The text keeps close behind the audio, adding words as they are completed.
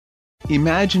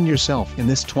Imagine yourself in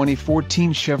this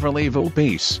 2014 Chevrolet Volt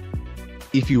Base.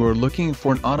 If you are looking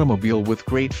for an automobile with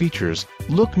great features,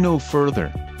 look no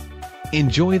further.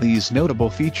 Enjoy these notable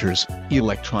features: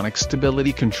 electronic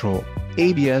stability control,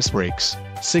 ABS brakes,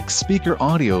 6-speaker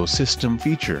audio system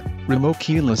feature, remote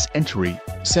keyless entry,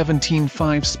 17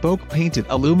 5-spoke painted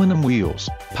aluminum wheels,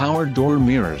 power door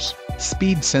mirrors,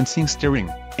 speed sensing steering,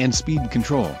 and speed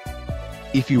control.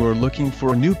 If you are looking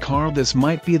for a new car, this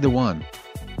might be the one.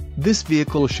 This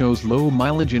vehicle shows low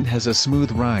mileage and has a smooth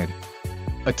ride.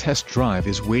 A test drive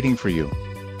is waiting for you.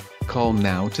 Call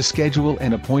now to schedule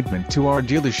an appointment to our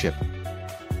dealership.